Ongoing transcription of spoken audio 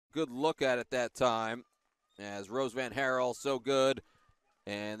good look at it that time as Rose Van Harrell, so good.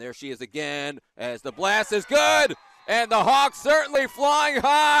 And there she is again as the blast is good. And the Hawks certainly flying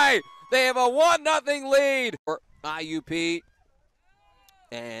high. They have a 1-0 lead for IUP.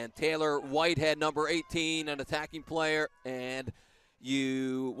 And Taylor Whitehead, number 18, an attacking player. And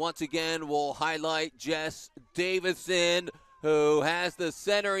you once again will highlight Jess Davidson, who has the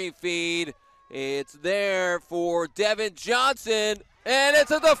centering feed. It's there for Devin Johnson. And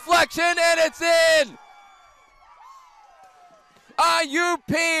it's a deflection, and it's in.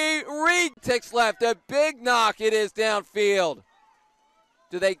 IUP retakes left, a big knock, it is downfield.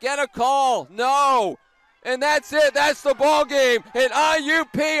 Do they get a call? No. And that's it, that's the ball game. And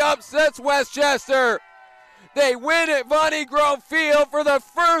IUP upsets Westchester. They win at Bonnie Grove Field for the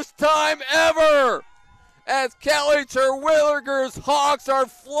first time ever. As Kelly Terwilliger's Hawks are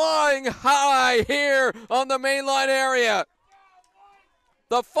flying high here on the mainline area.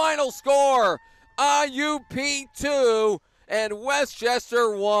 The final score, IUP 2 and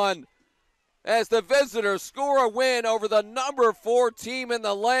Westchester 1. As the visitors score a win over the number 4 team in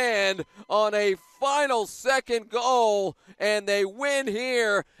the land on a final second goal, and they win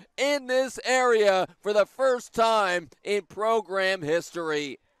here in this area for the first time in program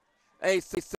history. A